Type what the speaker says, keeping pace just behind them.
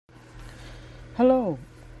Hello,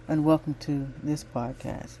 and welcome to this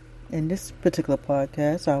podcast. In this particular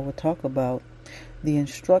podcast, I will talk about the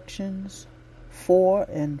instructions for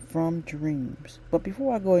and from dreams. But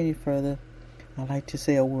before I go any further, I'd like to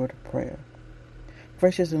say a word of prayer.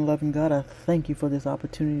 Gracious and loving God, I thank you for this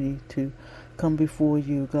opportunity to come before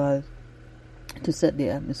you, God, to set the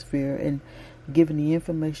atmosphere and giving the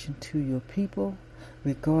information to your people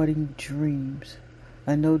regarding dreams.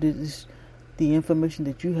 I know that the information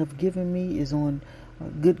that you have given me is on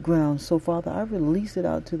good ground. So, Father, I release it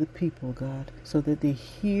out to the people, God, so that they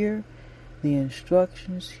hear the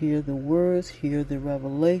instructions, hear the words, hear the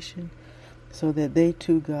revelation, so that they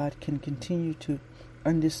too, God, can continue to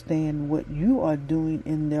understand what you are doing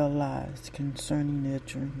in their lives concerning their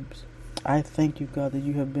dreams. I thank you, God, that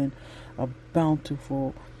you have been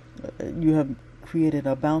you have created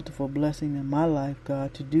a bountiful blessing in my life,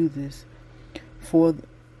 God, to do this for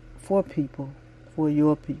people, for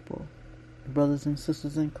your people, brothers and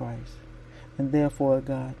sisters in Christ. And therefore,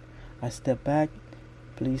 God, I step back,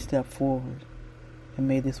 please step forward, and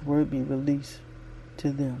may this word be released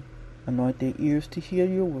to them. Anoint their ears to hear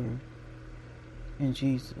your word. In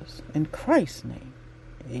Christ's name,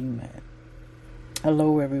 amen.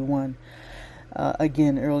 Hello, everyone.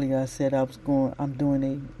 Again, earlier I said I'm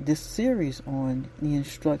doing this series on the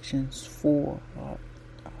instructions for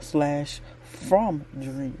from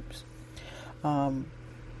dreams.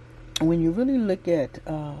 When you really look at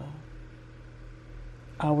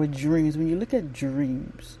our dreams, when you look at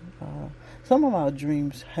dreams, some of our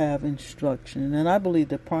dreams have instruction, and I believe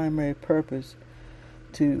the primary purpose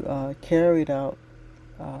to carry out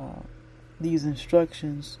these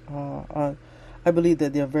instructions I believe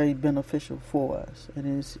that they're very beneficial for us. It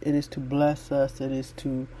is to bless us. It is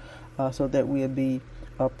to so that we'll be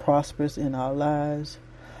prosperous in our lives.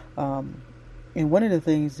 And one of the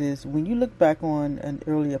things is, when you look back on an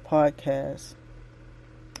earlier podcast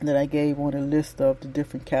that I gave on a list of the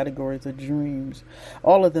different categories of dreams,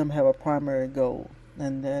 all of them have a primary goal,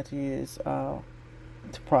 and that is to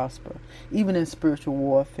prosper, even in spiritual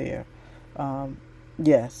warfare.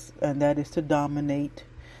 Yes, and that is to dominate.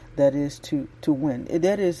 That is to win.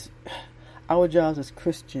 That is our jobs as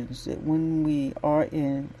Christians, that when we are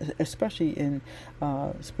especially in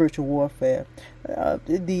spiritual warfare,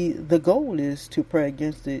 the goal is to pray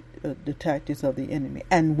against the tactics of the enemy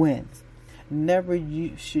and win. Never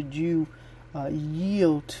should you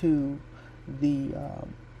yield to the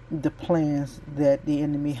plans that the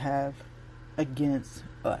enemy have against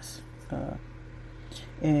us.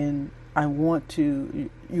 And I want you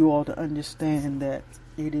all to understand that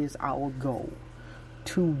it is our goal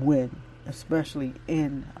to win, especially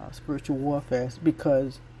in spiritual warfare,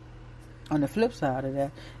 because on the flip side of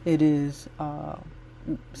that, it is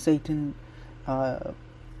Satan, the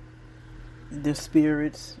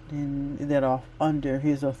spirits that are under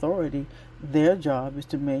his authority. Their job is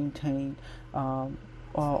to maintain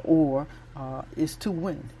is to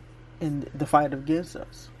win in the fight against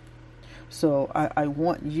us. So I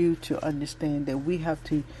want you to understand that we have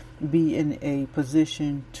to be in a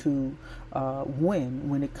position to win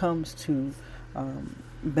when it comes to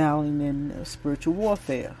battling in spiritual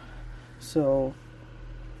warfare. So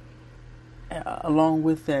along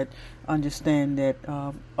with that, understand that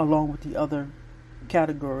along with the other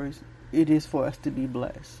categories, it is for us to be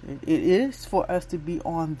blessed. It is for us to be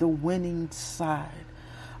on the winning side.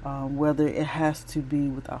 Whether it has to be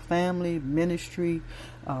with our family, ministry,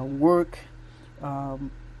 work,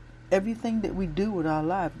 everything that we do with our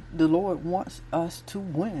life, the Lord wants us to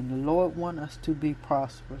win. The Lord wants us to be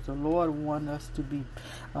prosperous. The Lord wants us to be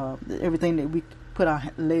everything that we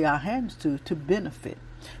lay our hands to benefit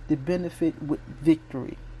with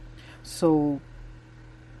victory. So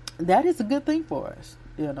that is a good thing for us.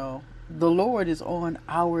 The Lord is on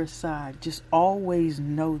our side. Just always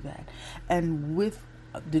know that. And with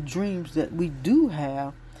the dreams that we do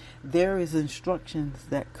have, there is instructions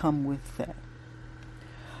that come with that,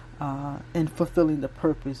 and fulfilling the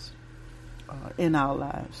purpose in our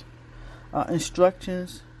lives.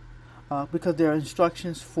 Instructions, because there are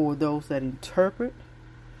instructions for those that interpret,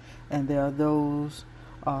 and there are those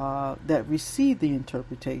that receive the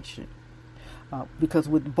interpretation. Because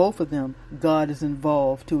with both of them, God is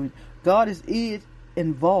involved too. God is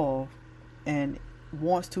involved and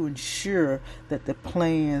wants to ensure that the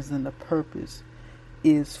plans and the purpose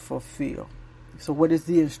is fulfilled. So what is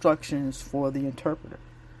the instructions for the interpreter?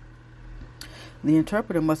 The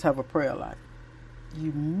interpreter must have a prayer life.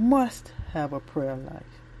 You must have a prayer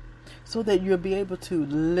life so that you'll be able to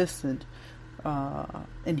listen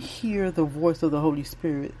and hear the voice of the Holy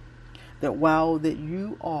Spirit, that while that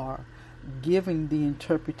you are giving the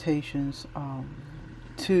interpretations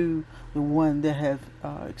to the one that have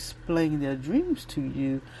explained their dreams to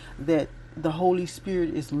you, that the Holy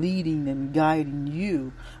Spirit is leading and guiding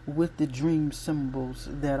you with the dream symbols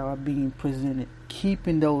that are being presented,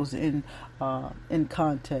 keeping those in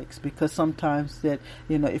context, because sometimes that,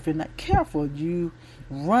 if you're not careful, you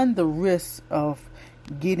run the risk of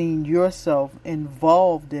getting yourself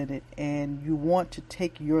involved in it, and you want to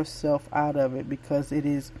take yourself out of it, because it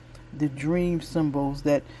is the dream symbols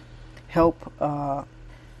that help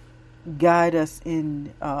guide us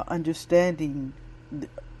in understanding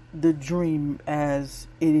the dream as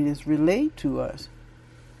it is relayed to us.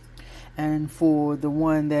 And for the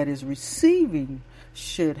one that is receiving,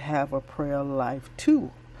 should have a prayer life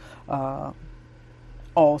too,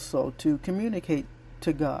 also to communicate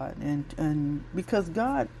to God, and because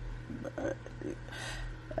God,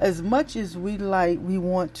 as much as we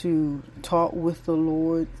want to talk with the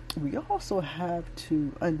Lord, we also have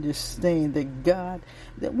to understand that God,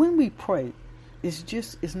 that when we pray,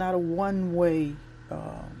 it's not a one-way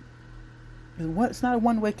it's not a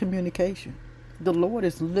one-way communication. The Lord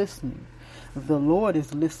is listening. The Lord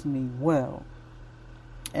is listening well.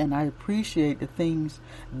 And I appreciate the things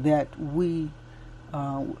that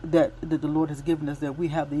that the Lord has given us, that we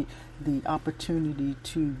have the opportunity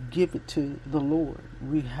to give it to the Lord.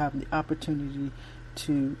 We have the opportunity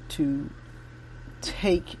to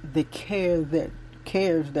take the cares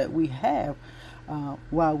that we have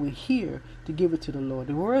while we're here, to give it to the Lord.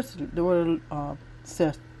 The word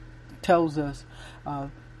tells us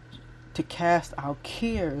to cast our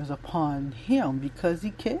cares upon Him, because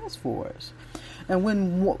He cares for us. And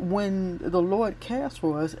when the Lord cares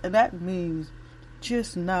for us, and that means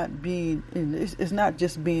just not being in, it's not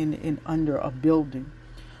just being in under a building,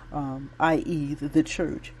 i.e. the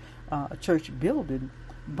church, a church building,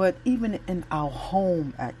 but even in our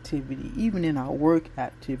home activity, even in our work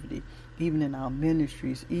activity, even in our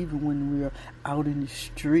ministries, even when we're out in the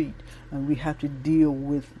street and we have to deal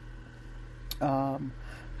with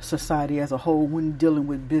society as a whole, when dealing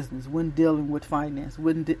with business, when dealing with finance,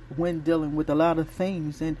 when dealing with a lot of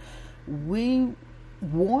things. And we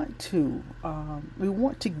want to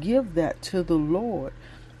give that to the Lord.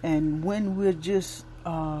 And when we're just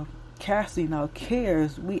casting our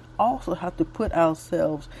cares, we also have to put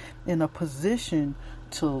ourselves in a position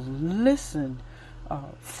to listen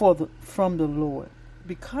from the Lord,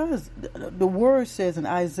 because the word says in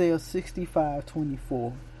Isaiah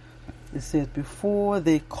 65:24, it says, "Before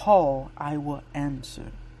they call, I will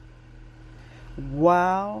answer.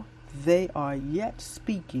 While they are yet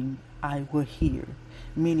speaking, I will hear."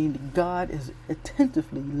 Meaning that God is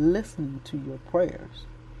attentively listening to your prayers,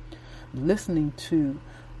 listening to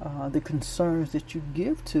the concerns that you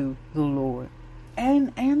give to the Lord,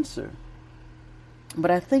 and answer. But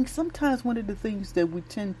I think sometimes one of the things that we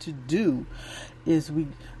tend to do is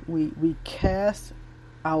we cast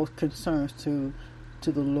our concerns to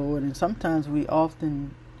the Lord, and sometimes we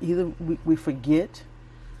often either we forget,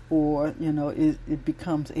 or it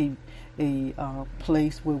becomes a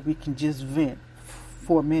place where we can just vent.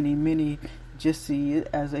 For many just see it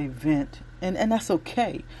as a vent, and that's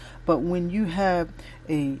okay. But when you have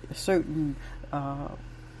a certain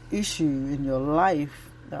issue in your life,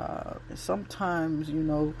 sometimes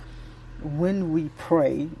when we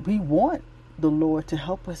pray, we want the Lord to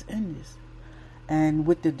help us in this. And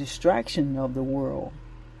with the distraction of the world,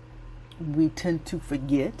 we tend to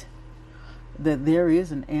forget that there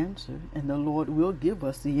is an answer, and the Lord will give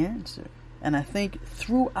us the answer. And I think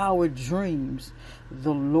through our dreams,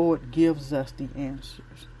 the Lord gives us the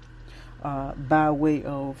answers by way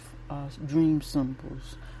of dream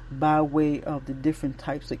symbols, by way of the different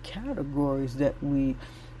types of categories that we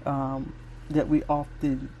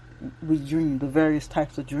often dream, the various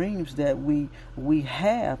types of dreams that we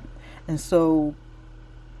have. And so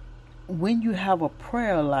when you have a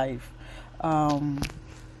prayer life,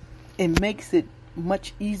 it makes it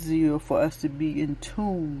much easier for us to be in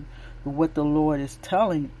tune with what the Lord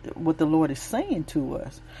is saying to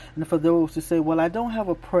us. And for those who say, well, I don't have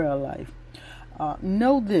a prayer life,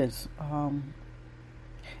 know this: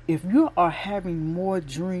 if you are having more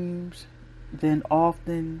dreams than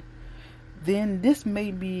often, then this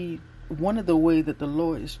may be one of the ways that the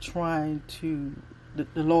Lord is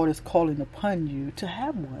the Lord is calling upon you to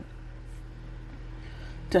have one,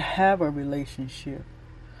 to have a relationship,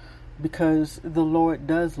 because the Lord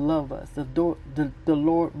does love us. The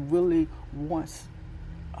Lord really wants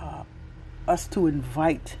us to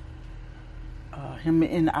invite Him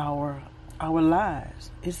in our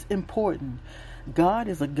lives. It's important. God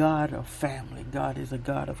is a God of family. God is a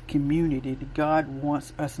God of community. God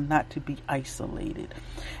wants us not to be isolated,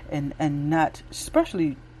 and not,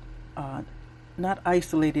 especially not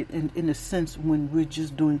isolated in the sense when we're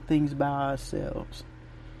just doing things by ourselves.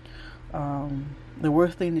 The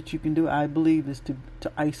worst thing that you can do, I believe, is to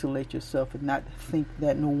isolate yourself and not think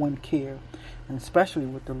that no one cares, and especially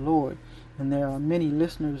with the Lord. And there are many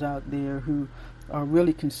listeners out there who are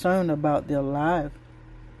really concerned about their life,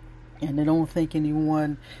 and they don't think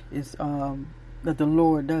anyone is that the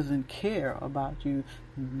Lord doesn't care about you.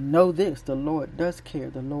 Know this: the Lord does care.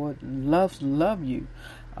 The Lord love you,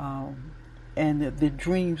 and the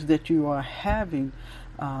dreams that you are having,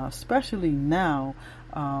 especially now.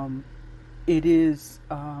 It is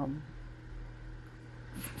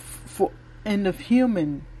for in the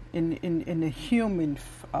human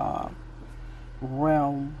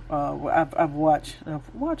realm. I've watched a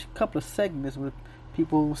couple of segments with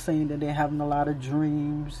people saying that they're having a lot of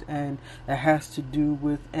dreams, and it has to do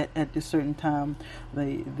with at this certain time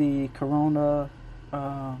the corona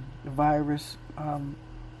virus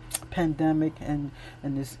pandemic, and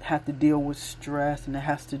this have to deal with stress, and it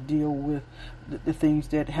has to deal with the things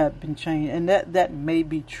that have been changed, and that may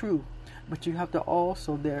be true, but you have to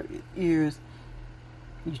also, you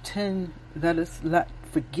tend, let us not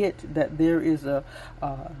forget that there is the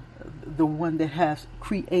one that has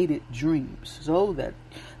created dreams, so that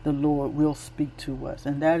the Lord will speak to us,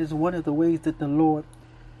 and that is one of the ways that the Lord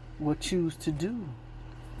will choose to do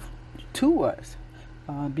to us.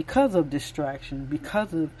 Because of distraction,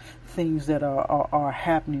 because of things that are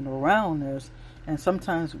happening around us, and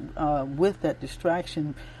sometimes with that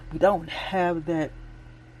distraction, we don't have that.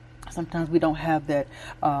 Sometimes we don't have that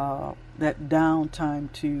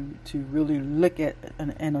downtime to really look at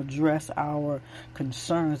and address our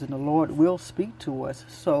concerns, and the Lord will speak to us.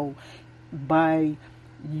 So, by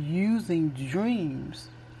using dreams,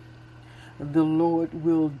 the Lord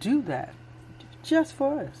will do that just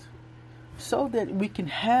for us, so that we can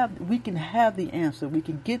have the answer, we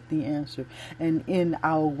can get the answer, and in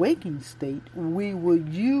our waking state, we will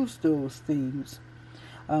use those things.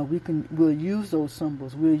 We'll use those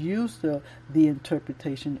symbols, we'll use the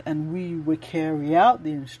interpretation, and we will carry out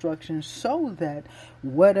the instructions, so that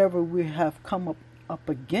whatever we have come up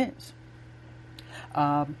against,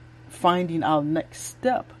 finding our next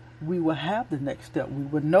step, we will have the next step. We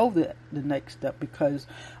will know the next step, because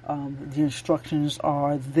the instructions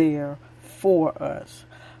are there for us.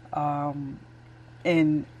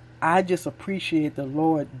 And I just appreciate the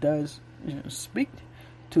Lord does speak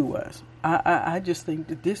to us. I just think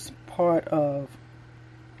that this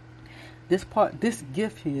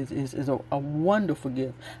gift is a wonderful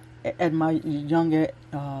gift. In my younger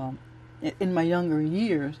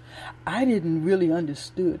years, I didn't really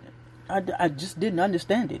understood. I just didn't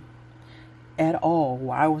understand it at all.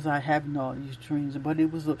 Why was I having all these dreams? But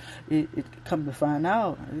it come to find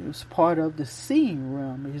out, it was part of the seeing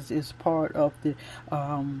realm. It's part of the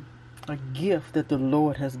a gift that the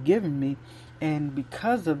Lord has given me, and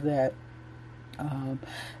because of that,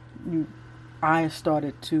 I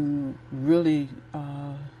started to really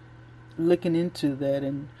looking into that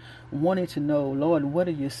and wanting to know, Lord, what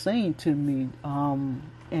are you saying to me?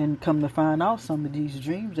 And come to find out, some of these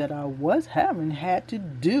dreams that I was having had to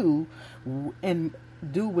do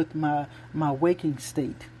with my waking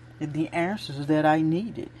state, the answers that I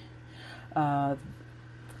needed.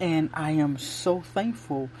 And I am so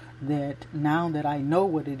thankful that now that I know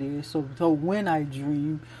what it is, so when I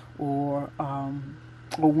dream, or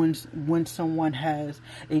when someone has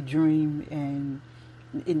a dream and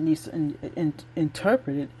it needs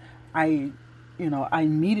interpreted, I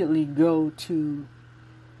immediately go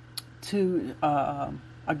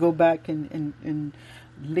I go back and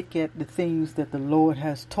look at the things that the Lord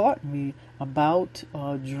has taught me about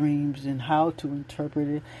dreams and how to interpret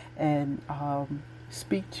it, and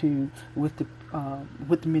speak to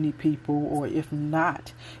with many people, or if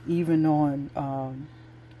not, even on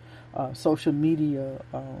social media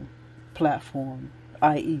platform,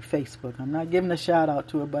 i.e. Facebook. I'm not giving a shout out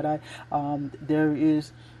to it, but there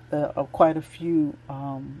is quite a few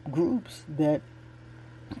groups that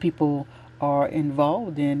people are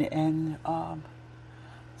involved in, and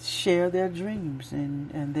share their dreams,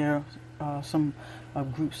 and there are some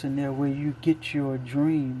groups in there where you get your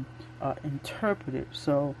dream interpreted.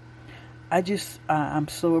 So I'm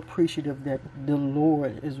so appreciative that the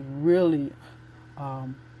Lord is really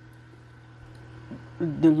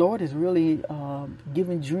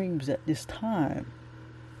giving dreams at this time.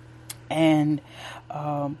 And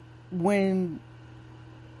when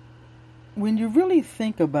you really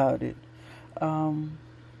think about it,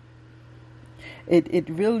 it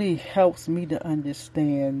really helps me to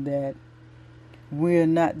understand that we're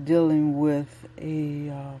not dealing with a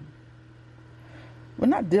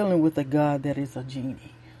God that is a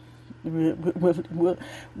genie.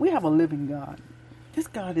 We have a living God. This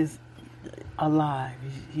God is alive.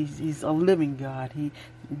 He's a living God. He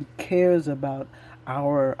cares about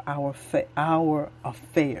our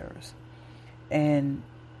affairs. And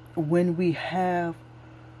when we have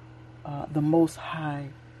the Most High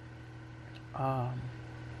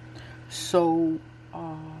so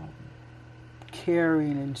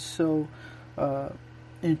caring and so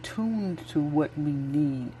in tune to what we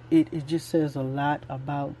need, it just says a lot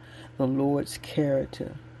about the Lord's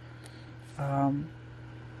character.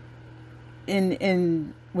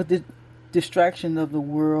 In with the distraction of the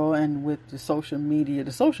world and with the social media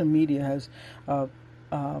has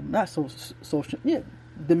not so social. Yeah,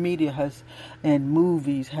 the media has and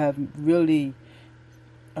movies have really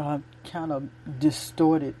kind of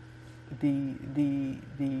distorted the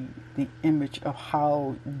image of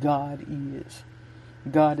how God is.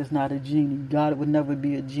 God is not a genie. God would never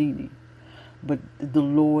be a genie. But the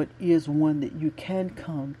Lord is one that you can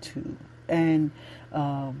come to and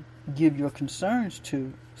give your concerns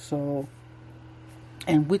to. So,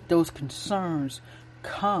 and with those concerns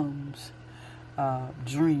comes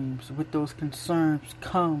dreams. With those concerns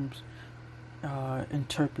comes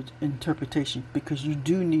interpretation, because you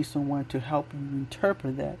do need someone to help you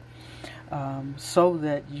interpret that, so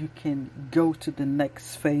that you can go to the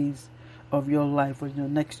next phase of your life or your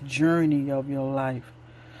next journey of your life.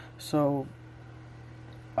 So,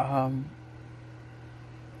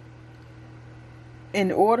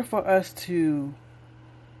 in order for us to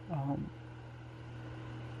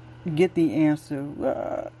get the answer,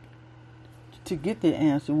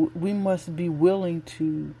 we must be willing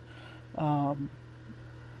to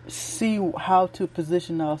see how to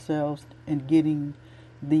position ourselves in getting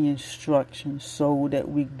the instructions so that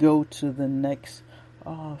we go to the next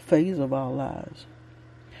phase of our lives.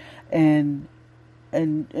 And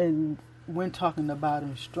when talking about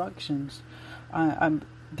instructions,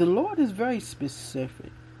 the Lord is very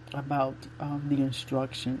specific about the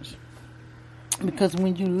instructions, because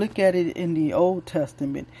when you look at it in the Old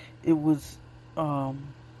Testament, it was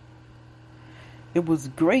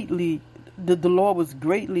greatly, the Lord was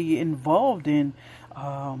greatly involved in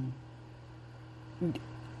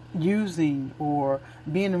using or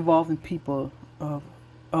being involved in people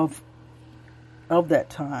of that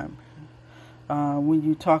time. When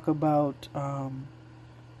you talk about,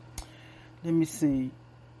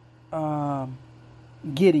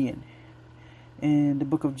 Gideon in the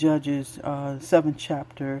book of Judges, 7th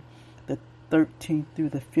chapter, the 13th through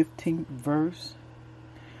the 15th verse.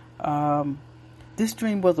 This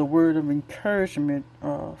dream was a word of encouragement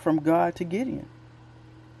from God to Gideon.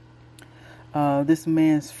 This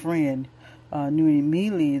man's friend knew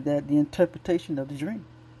immediately that the interpretation of the dream.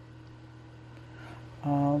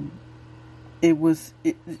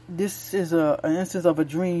 This is an instance of a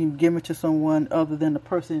dream given to someone other than the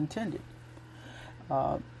person intended.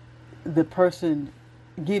 The person,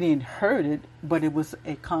 Gideon, heard it, but it was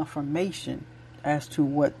a confirmation as to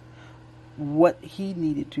what he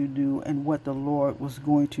needed to do and what the Lord was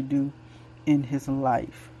going to do in his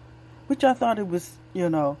life. Which I thought it was,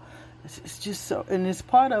 it's just so, and it's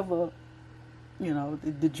part of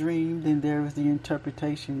the dream. Then there is the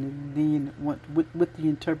interpretation, and then with the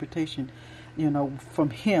interpretation, from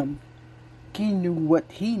him, he knew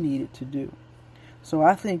what he needed to do. So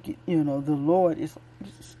I think, the Lord is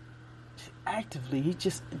actively,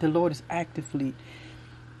 the Lord is actively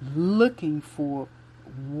looking for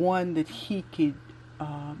one that he could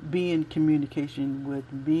be in communication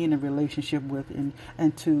with, be in a relationship with,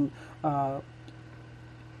 and to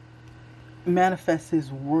manifest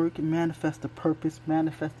his work, manifest the purpose,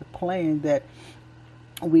 manifest the plan that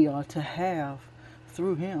we are to have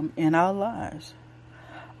through him in our lives.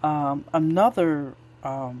 Another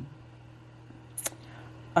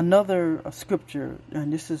scripture,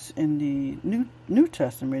 and this is in the New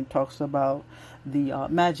Testament, talks about the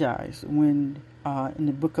Magi when in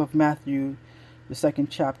the book of Matthew, the 2nd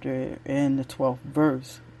chapter and the 12th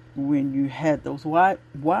verse, when you had those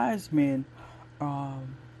wise men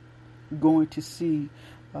going to see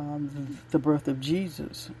the birth of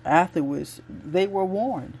Jesus. Afterwards, they were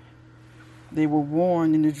warned. They were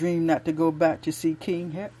warned in the dream not to go back to see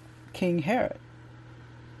King Herod.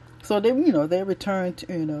 So they returned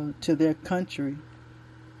to their country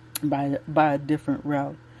by a different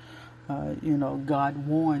route. God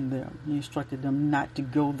warned them. He instructed them not to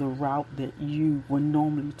go the route that you would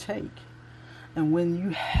normally take. And when you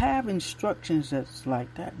have instructions that's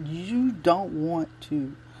like that, you don't want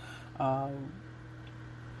to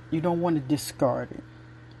discard it,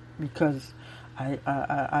 because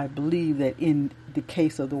I believe that in the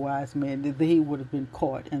case of the wise men, that they would have been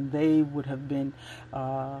caught and they would have been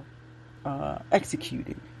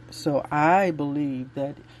executed. So I believe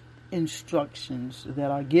that instructions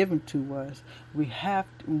that are given to us, we have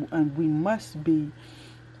to, and we must be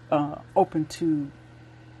open to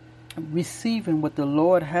receiving what the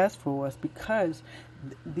Lord has for us, because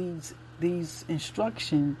these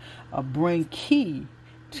instructions bring key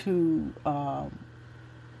to us,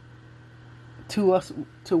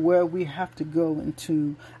 to where we have to go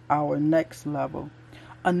into our next level.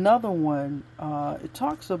 Another one, it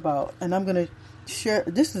talks about, and I'm going to share,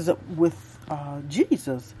 this is with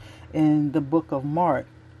Jesus in the book of Mark,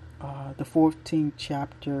 the 14th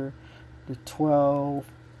chapter, the 12th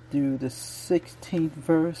through the 16th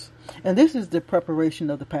verse. And this is the preparation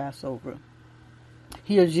of the Passover.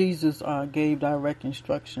 Here Jesus gave direct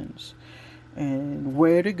instructions and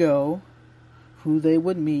where to go, who they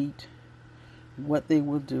would meet, what they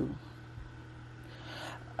will do.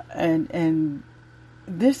 And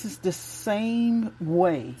this is the same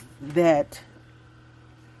way that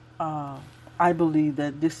I believe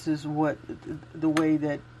that this is what the way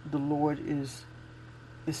that the Lord is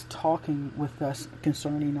talking with us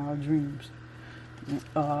concerning our dreams.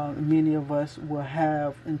 Many of us will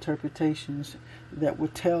have interpretations that will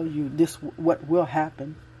tell you this what will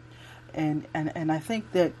happen, and I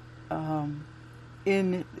think that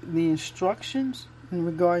in the instructions, in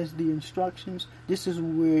regards to the instructions, this is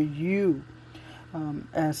where you,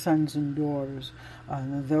 as sons and daughters,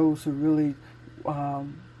 those who really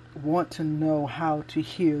want to know how to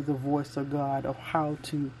hear the voice of God, of how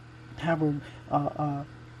to have a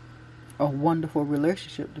wonderful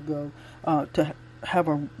relationship to have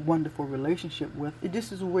a wonderful relationship with.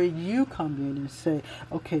 This is where you come in and say,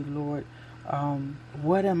 okay, Lord,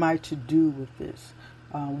 what am I to do with this?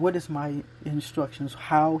 What is my instructions?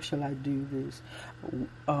 How shall I do this?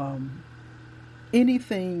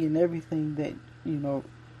 Anything and everything that,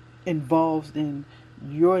 involves in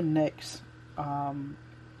your next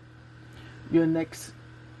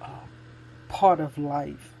part of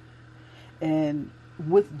life. And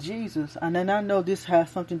with Jesus, and then I know this has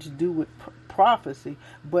something to do with prophecy,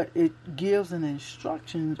 but it gives an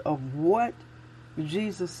instruction of what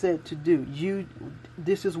Jesus said to do.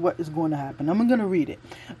 This is what is going to happen. I'm going to read it.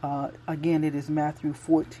 Again, it is Matthew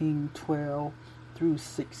 14:12 through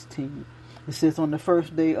 16. It says, on the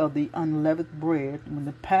first day of the unleavened bread, when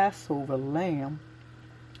the Passover lamb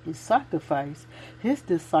is sacrificed, his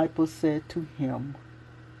disciples said to him,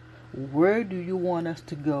 where do you want us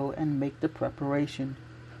to go and make the preparation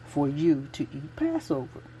for you to eat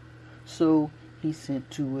Passover? So he sent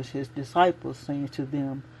two of his disciples, saying to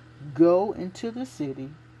them, go into the city,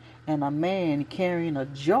 and a man carrying a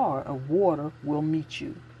jar of water will meet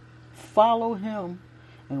you. Follow him,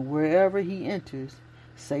 and wherever he enters,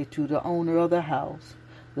 say to the owner of the house,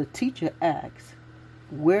 the teacher asks,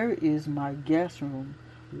 where is my guest room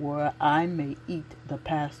where I may eat the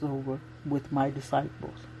Passover with my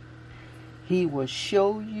disciples? He will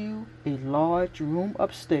show you a large room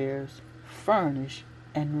upstairs, furnished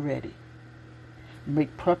and ready.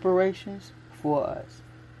 Make preparations for us.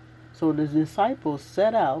 So the disciples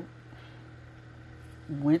set out,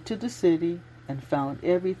 went to the city, and found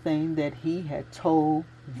everything that he had told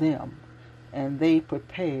them, and they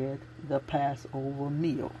prepared the Passover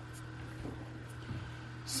meal.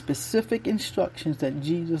 Specific instructions that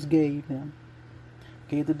Jesus gave them,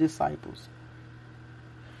 gave the disciples.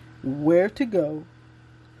 Where to go,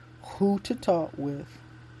 who to talk with,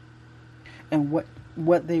 and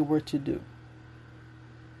what they were to do.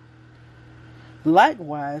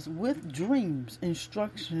 Likewise, with dreams,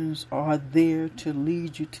 instructions are there to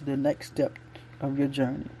lead you to the next step of your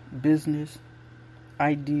journey. Business,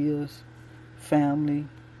 ideas, family,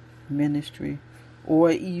 ministry,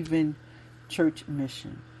 or even church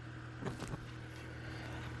mission.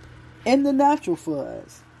 In the natural for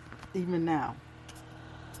us, even now,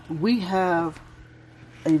 we have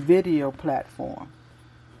a video platform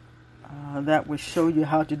that will show you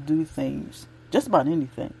how to do things, just about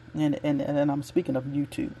anything. And I'm speaking of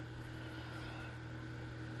YouTube.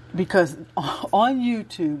 Because on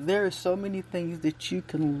YouTube, there are so many things that you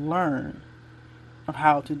can learn of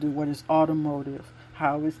how to do, what is automotive,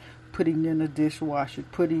 how is putting in a dishwasher,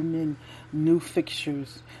 putting in new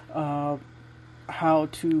fixtures, how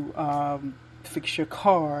to fix your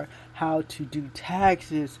car, how to do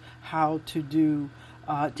taxes, how to do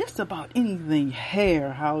just about anything,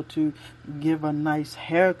 hair, how to give a nice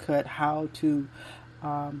haircut, how to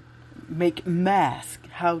make masks,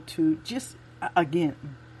 how to just, again,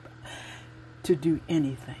 to do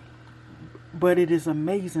anything. But it is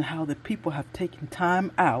amazing how the people have taken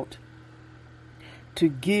time out to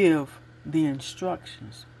give the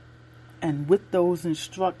instructions. And with those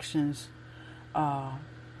instructions,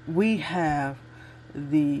 we have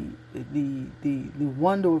the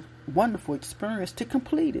wonderful experience to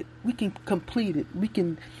complete it. We can complete it. We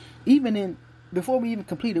can before we even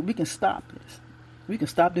complete it, we can stop this. We can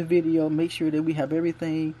stop the video, make sure that we have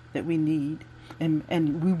everything that we need,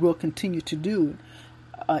 and we will continue to do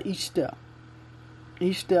it each step.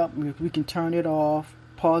 Each step we can turn it off,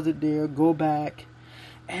 pause it there, go back,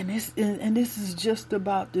 and this is just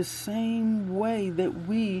about the same way that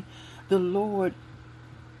the Lord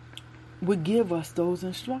would give us those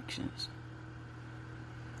instructions.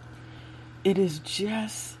 It is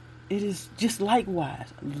just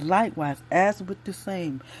likewise as with the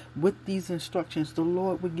same, with these instructions the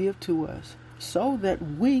Lord would give to us, so that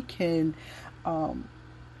we can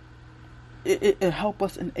it help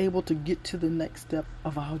us and able to get to the next step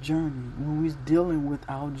of our journey when we're dealing with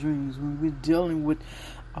our dreams, when we're dealing with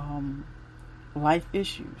life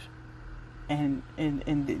issues, and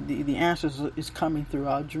the answers is coming through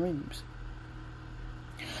our dreams.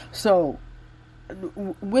 So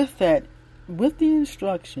with that, with the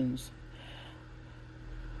instructions,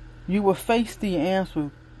 you will face the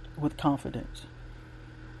answer with confidence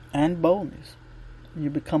and boldness. You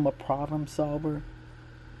become a problem solver.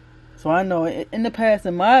 So I know in the past,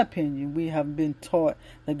 in my opinion, we have been taught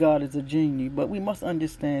that God is a genie, but we must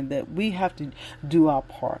understand that we have to do our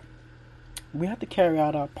part. We have to carry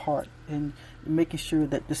out our part in making sure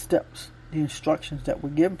that the steps, the instructions that were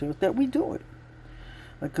given to us, that we do it.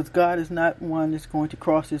 Because God is not one that's going to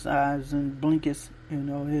cross his eyes and blink his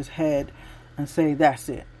head and say, that's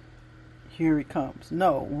it, here it comes.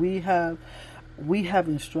 No, we have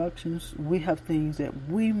instructions. We have things that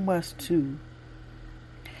we must do,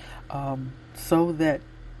 so that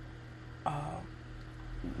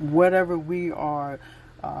whatever we are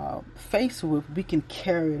faced with, we can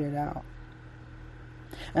carry it out.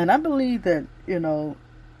 And I believe that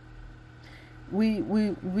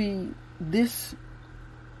this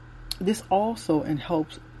also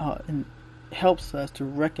helps us to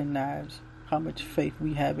recognize how much faith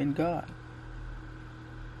we have in God.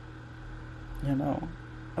 And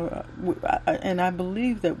I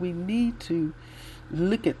believe that we need to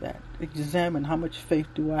look at that, examine how much faith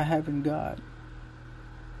do I have in God.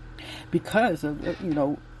 Because of,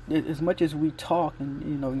 as much as we talk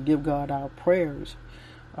and give God our prayers,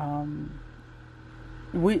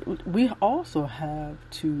 we also have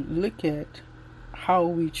to look at how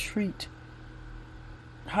we treat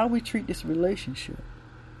this relationship.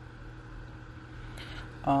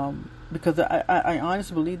 Because I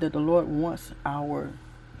honestly believe that the Lord wants our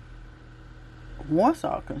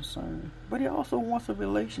concern, but he also wants a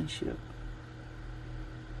relationship.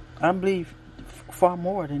 I believe far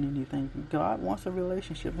more than anything, God wants a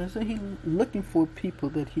relationship, and so he's looking for people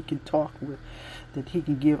that he can talk with, that he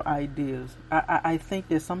can give ideas. I think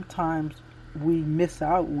that sometimes we miss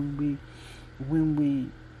out when we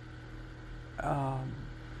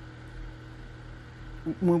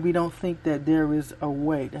don't think that there is a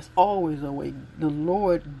way. There's always a way. The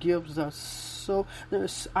Lord gives us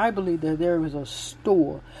I believe that there is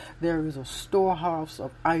a storehouse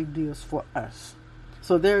of ideas for us.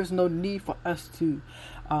 So there is no need for us to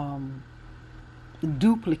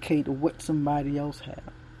duplicate what somebody else has.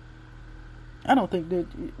 I don't think that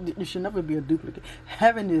there should never be a duplicate.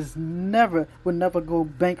 Heaven will never go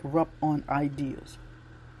bankrupt on ideas.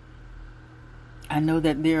 I know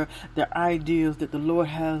that there are ideas that the Lord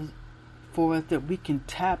has for us that we can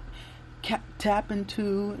tap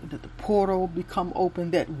into, that the portal will become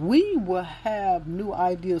open, that we will have new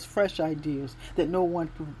ideas, fresh ideas that no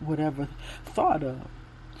one would ever thought of.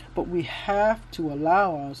 But we have to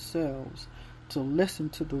allow ourselves to listen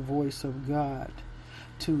to the voice of God,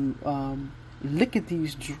 to look at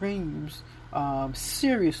these dreams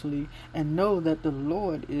seriously, and know that the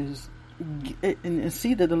Lord is, and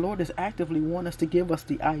see that the Lord is actively want us to give us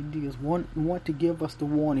the ideas, want to give us the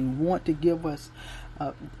warning, want to give us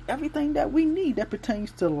everything that we need that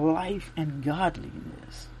pertains to life and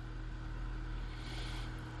godliness.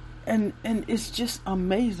 And it's just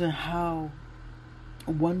amazing how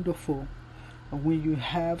wonderful when you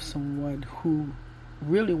have someone who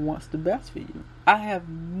really wants the best for you. I have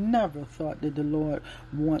never thought that the Lord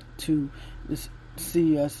want to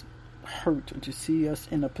see us hurt, or to see us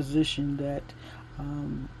in a position that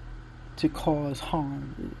to cause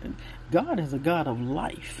harm. God is a God of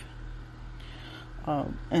life,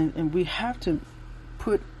 and we have to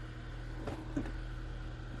put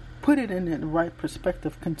it in the right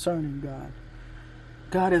perspective concerning God.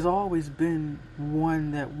 God has always been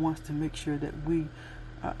one that wants to make sure that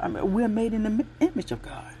we're made in the image of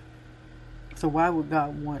God. So why would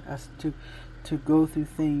God want us to go through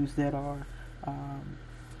things that are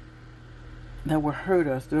that will hurt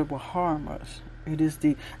us, that will harm us. It is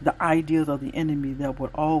the ideas of the enemy that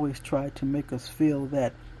would always try to make us feel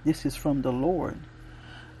that this is from the Lord.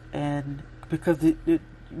 And because we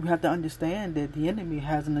have to understand that the enemy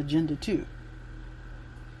has an agenda too.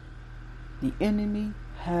 The enemy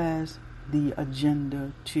has the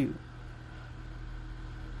agenda too.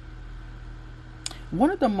 One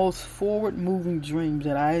of the most forward-moving dreams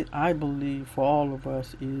that I believe for all of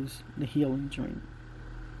us is the healing dream.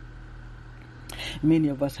 Many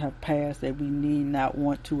of us have past that we need not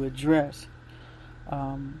want to address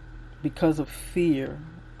because of fear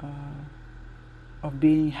of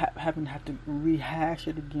having to rehash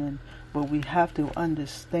it again. But we have to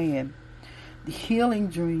understand the healing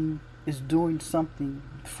dream is doing something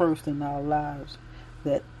first in our lives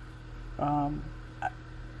that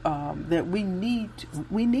that we need.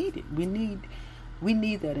 We need it. We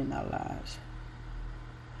need that in our lives.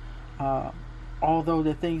 Although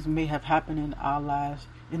the things may have happened in our lives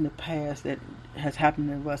in the past that has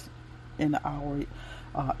happened to us in our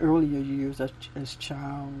earlier years as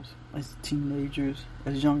childs, as teenagers,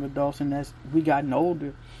 as young adults, and as we gotten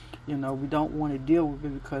older, we don't want to deal with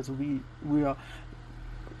it because we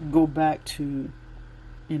go back to,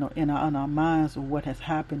 in our minds of what has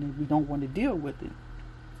happened, and we don't want to deal with it.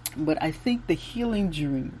 But I think the healing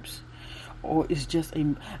dreams, or is just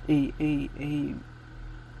a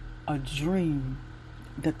dream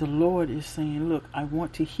that the Lord is saying, look, I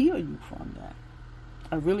want to heal you from that.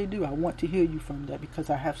 I really do. I want to heal you from that because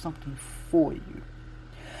I have something for you.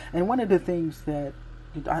 And one of the things that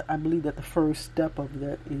I believe that the first step of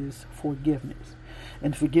that is forgiveness.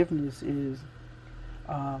 And forgiveness is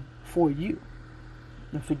for you.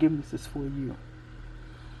 And forgiveness is for you.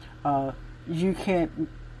 You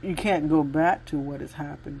can't go back to what has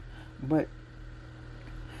happened, but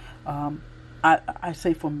I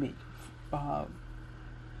say for me,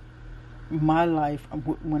 my life,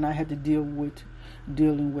 when I had to dealing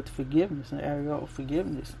with forgiveness, an area of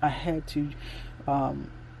forgiveness, I had to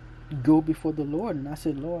go before the Lord, and I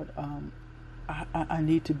said, Lord, I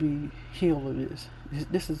need to be healed of this.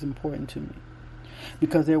 This is important to me.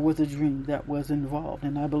 Because there was a dream that was involved,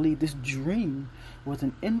 and I believe this dream was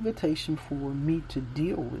an invitation for me to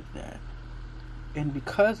deal with that. And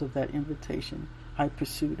because of that invitation, I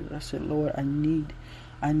pursued it. I said, Lord, I need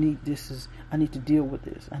to deal with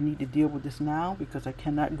this. I need to deal with this now because I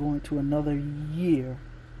cannot go into another year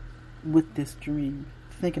with this dream,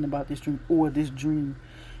 thinking about this dream, or this dream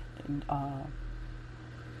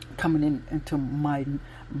coming into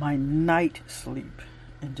my night sleep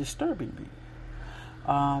and disturbing me.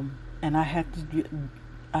 And I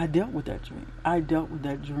dealt with that dream.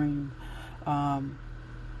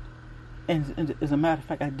 And as a matter of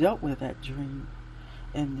fact, I dealt with that dream.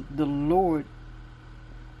 And the Lord,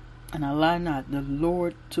 and I lie not, the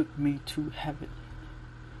Lord took me to heaven.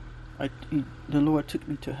 The Lord took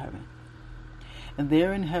me to heaven. And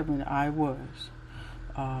there in heaven I was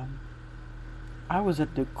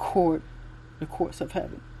at the courts of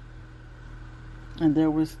heaven. And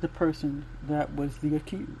there was the person that was the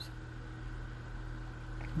accused.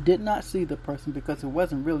 Did not see the person because it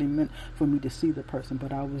wasn't really meant for me to see the person,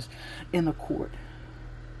 but I was in the court.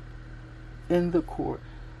 In the court,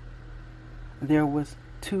 there was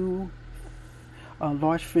two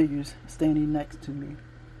large figures standing next to me.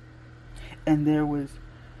 And there was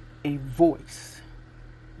a voice.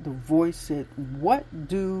 The voice said,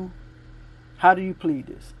 how do you plead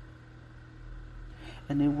this?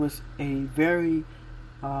 And it was a very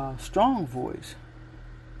strong voice.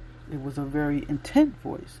 It was a very intent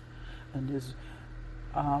voice. And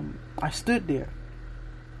I stood there.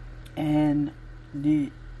 And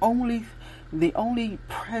the only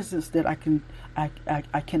presence that I can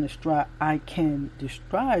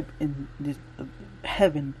describe in this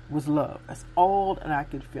heaven was love. That's all that I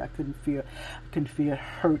could feel. I couldn't feel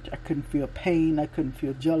hurt. I couldn't feel pain. I couldn't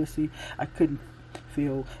feel jealousy. I couldn't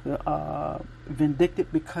feel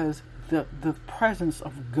vindictive because the presence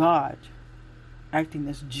of God acting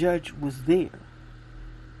as judge was there.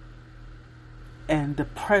 And the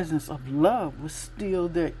presence of love was still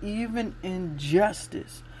there. Even in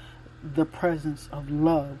justice, the presence of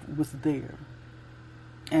love was there.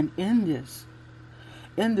 And in this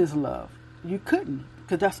love, you couldn't,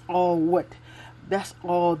 because that's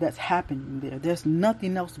all that's happening there. There's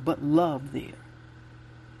nothing else but love there.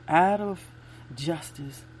 Out of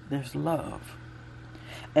justice, there's love.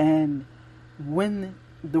 And when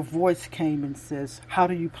the voice came and says, how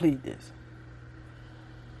do you plead this?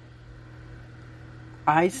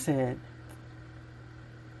 I said,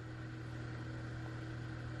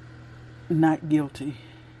 not guilty.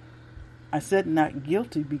 I said not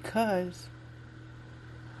guilty because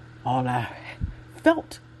all I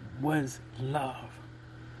felt was love.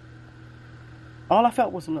 All I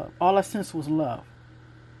felt was love. All I sensed was love.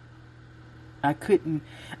 I couldn't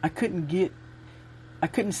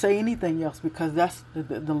say anything else, because that's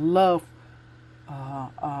the love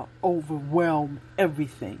overwhelmed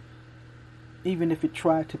everything, even if it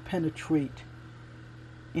tried to penetrate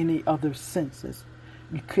any other senses.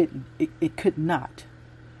 You couldn't. It could not.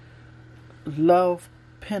 Love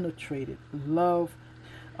penetrated. Love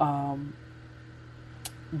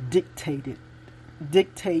dictate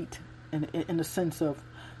in the sense of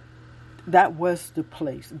that was the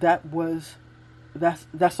place.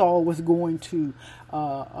 That's all was going to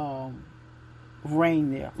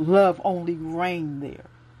reign there. Love only reigned there.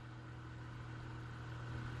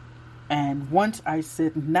 And once I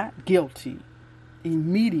said not guilty,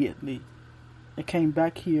 immediately it came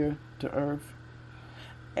back here to earth.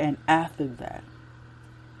 And after that,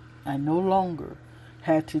 I no longer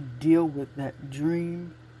had to deal with that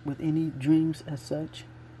dream, with any dreams as such.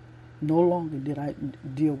 No longer did I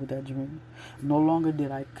deal with that dream. No longer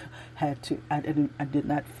did I did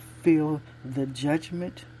not feel the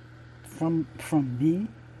judgment from me,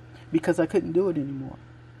 because I couldn't do it anymore.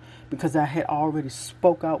 Because I had already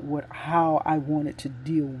spoke out how I wanted to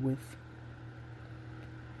deal with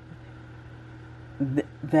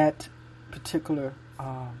that particular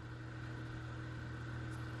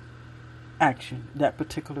action, that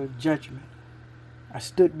particular judgment. I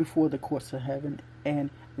stood before the courts of heaven, and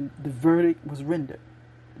the verdict was rendered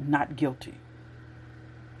not guilty.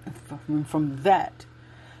 And from that,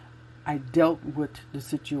 I dealt with the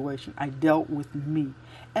situation. I dealt with me.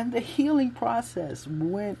 And the healing process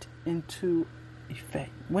went into effect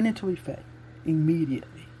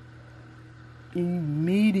immediately.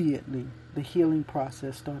 Immediately, the healing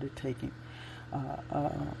process started taking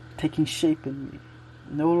shape in me.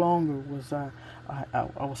 No longer was I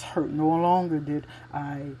was hurt. No longer did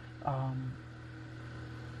I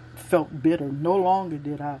felt bitter. No longer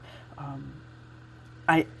did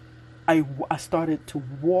I started to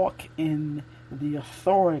walk in the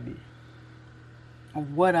authority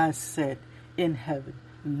of what I said in heaven,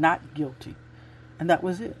 not guilty. And that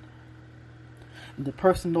was it. The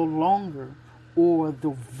person no longer, or the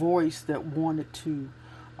voice that wanted to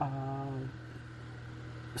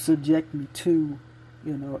subject me to,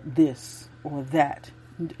 this or that,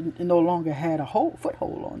 no longer had a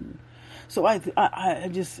foothold on me. So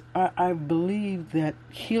I believe that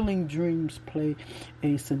healing dreams play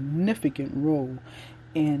a significant role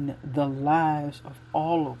in the lives of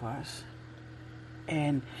all of us,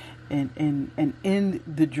 and in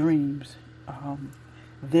the dreams,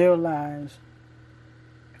 there lies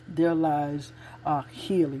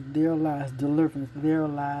healing, there lies deliverance, there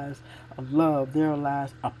lies love, there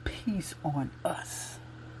lies a peace on us.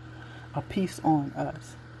 A peace on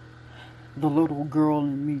us. The little girl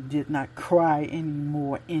in me did not cry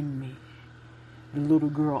anymore in me. The little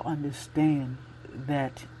girl understands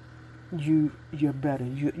that you're better.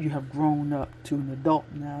 You have grown up to an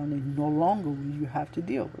adult now, and no longer will you have to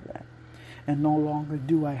deal with that. And no longer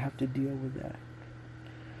do I have to deal with that.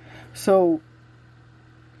 So,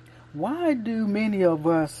 why do many of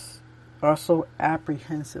us are so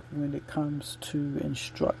apprehensive when it comes to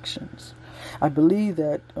instructions? I believe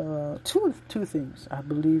that two things. I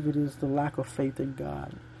believe it is the lack of faith in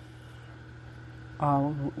God.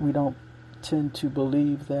 We don't tend to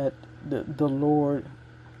believe that the Lord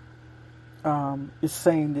is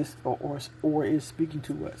saying this or is speaking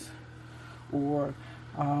to us, or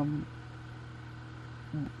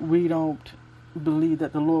we don't believe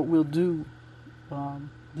that the Lord will do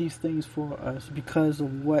these things for us because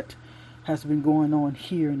of what has been going on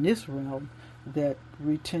here in this realm, that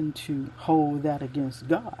we tend to hold that against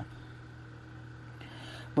God.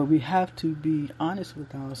 But we have to be honest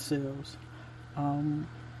with ourselves.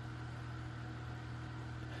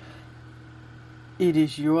 It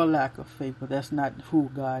is your lack of faith, but that's not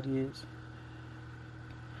who God is.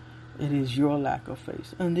 It is your lack of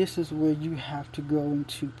faith. And this is where you have to go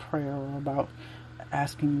into prayer about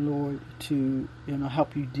asking Lord to,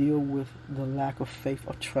 help you deal with the lack of faith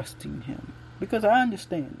of trusting Him. Because I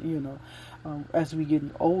understand, as we get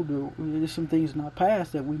older, there's some things in our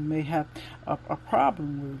past that we may have a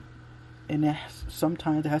problem with. And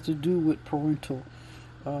sometimes it has to do with parental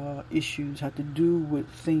issues, have to do with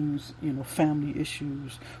things, family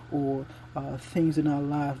issues, or things in our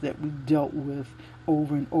lives that we dealt with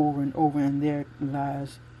over and over and over, and there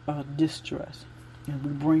lies distress. And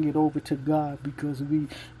we bring it over to God because we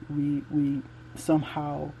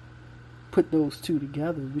somehow put those two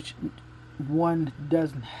together, which one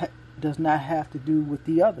does not have to do with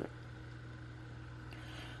the other.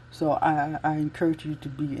 So I encourage you to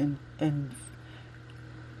be in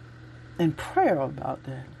in prayer about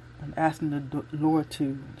that and asking the Lord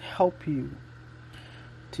to help you,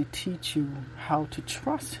 to teach you how to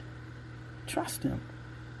trust Him.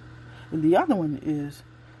 And the other one is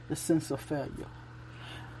the sense of failure.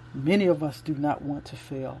 Many of us do not want to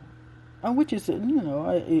fail, which is,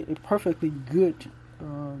 a perfectly good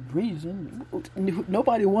reason.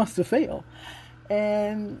 Nobody wants to fail,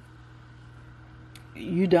 and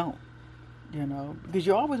you don't, because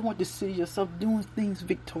you always want to see yourself doing things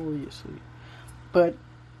victoriously. But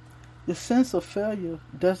the sense of failure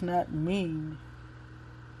does not mean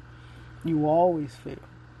you always fail.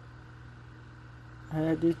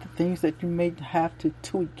 There's things that you may have to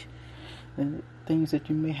tweak and things that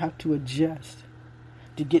you may have to adjust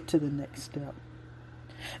to get to the next step.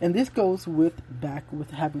 And this goes back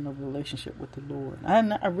with having a relationship with the Lord.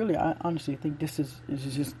 I honestly think this is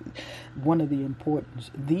just one of the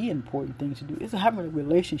important things to do is having a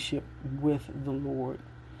relationship with the Lord.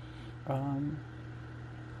 And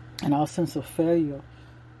our sense of failure,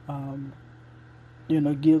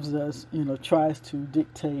 gives us, tries to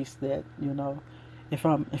dictate that,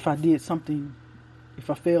 if I did something, if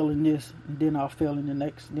I fail in this, then I'll fail in the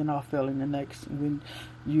next, then I'll fail in the next. When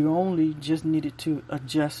you only just needed to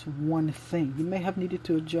adjust one thing. You may have needed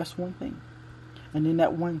to adjust one thing. And in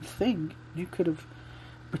that one thing, you could have,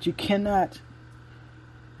 but you cannot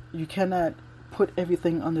put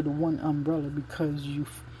everything under the one umbrella because you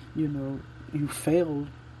failed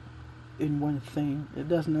in one thing. It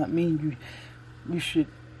does not mean you should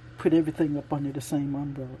put everything up under the same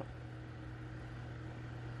umbrella.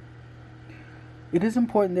 It is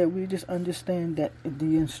important that we just understand that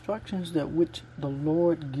the instructions that which the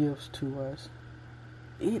Lord gives to us,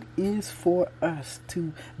 it is for us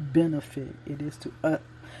to benefit. It is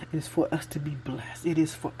for us to be blessed. It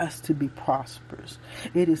is for us to be prosperous.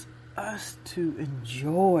 It is us to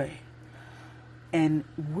enjoy. And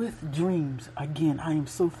with dreams, again, I am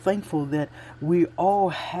so thankful that we all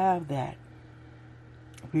have that.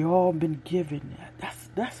 We all been given that.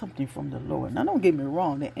 That's something from the Lord. Now, don't get me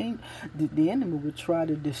wrong. The enemy will try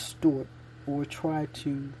to distort or try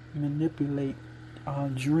to manipulate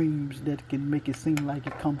dreams that can make it seem like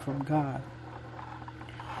it come from God.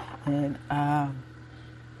 And I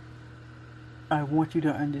want you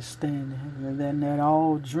to understand that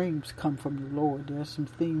all dreams come from the Lord. There are some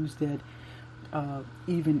things that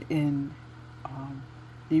even in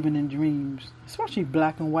dreams, especially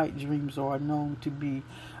black and white dreams, are known to be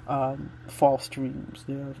false dreams.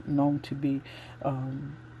 They're known to be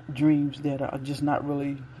dreams that are just not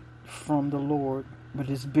really from the Lord, but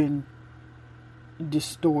it's been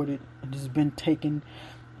distorted. It has been taken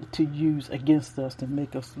to use against us to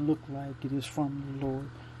make us look like it is from the Lord.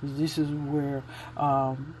 This is where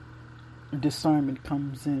discernment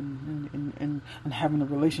comes in and having a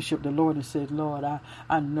relationship with the Lord and said, Lord,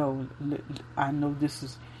 I know this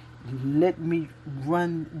is, let me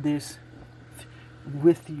run this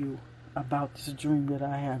with you about this dream that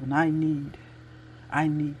I have, and I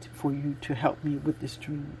need for you to help me with this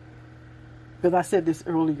dream. Because I said this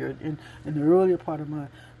earlier in the earlier part of my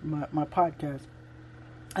podcast,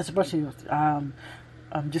 especially I'm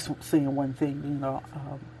just saying one thing,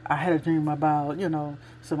 I had a dream about,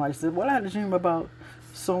 somebody said, well, I had a dream about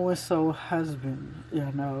so-and-so husband,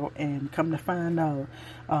 and come to find out,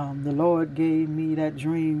 the Lord gave me that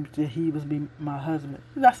dream that he was be my husband.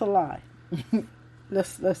 That's a lie.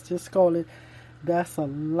 Let's just call it, that's a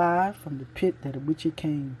lie from the pit that which it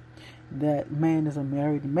came. That man is a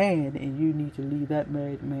married man, and you need to leave that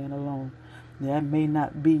married man alone. That may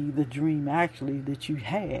not be the dream actually that you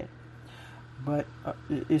had, but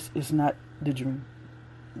it's not the dream.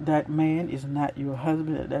 That man is not your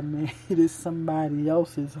husband. That man, it is somebody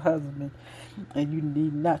else's husband, and you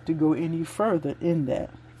need not to go any further in that.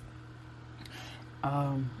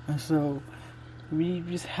 And so we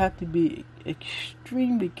just have to be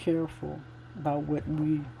extremely careful about what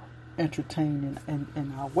we entertain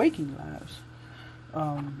in our waking lives,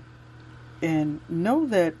 and know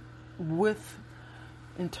that with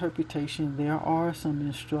interpretation there are some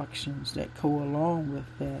instructions that go along with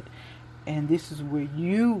that, and this is where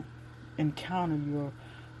you encounter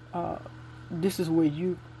this is where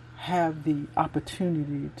you have the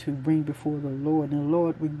opportunity to bring before the Lord, and the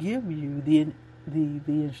Lord will give you the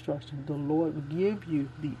instructions. The Lord will give you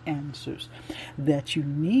the answers that you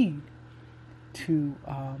need to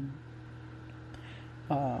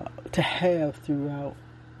have throughout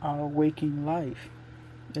our waking life.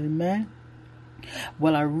 Amen.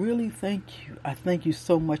 Well, I really thank you. I thank you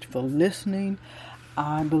so much for listening.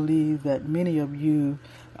 I believe that many of you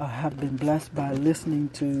have been blessed by listening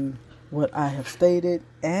to what I have stated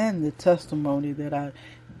and the testimony that I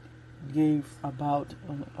gave about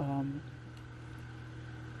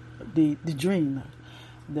the dream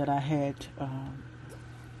that I had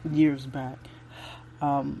years back,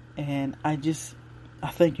 and I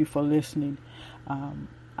thank you for listening.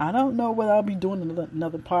 I don't know whether I'll be doing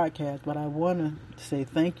another podcast, but I want to say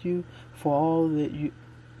thank you for all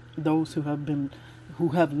those who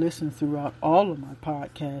have listened throughout all of my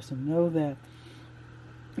podcasts, and know that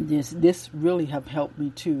this really have helped me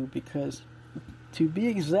too, because to be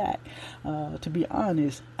exact, to be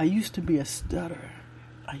honest, I used to be a stutterer.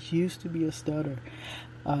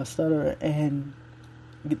 And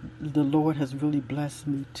the Lord has really blessed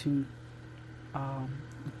me to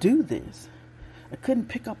do this. I couldn't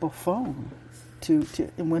pick up a phone to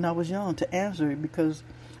when I was young to answer it because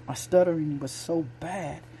my stuttering was so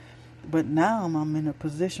bad. But now I'm in a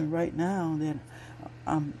position right now that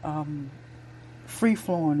I'm free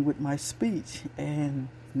flowing with my speech, and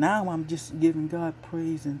now I'm just giving God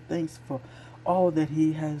praise and thanks for all that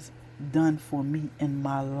He has done for me in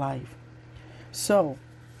my life. So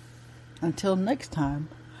until next time,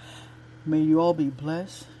 may you all be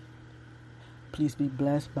blessed. Please be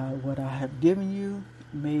blessed by what I have given you.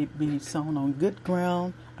 May it be sown on good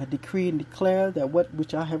ground. I decree and declare that what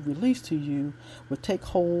which I have released to you will take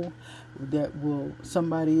hold, that will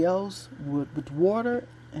somebody else with water,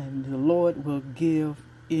 and the Lord will give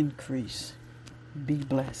increase. Be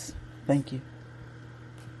blessed. Thank you.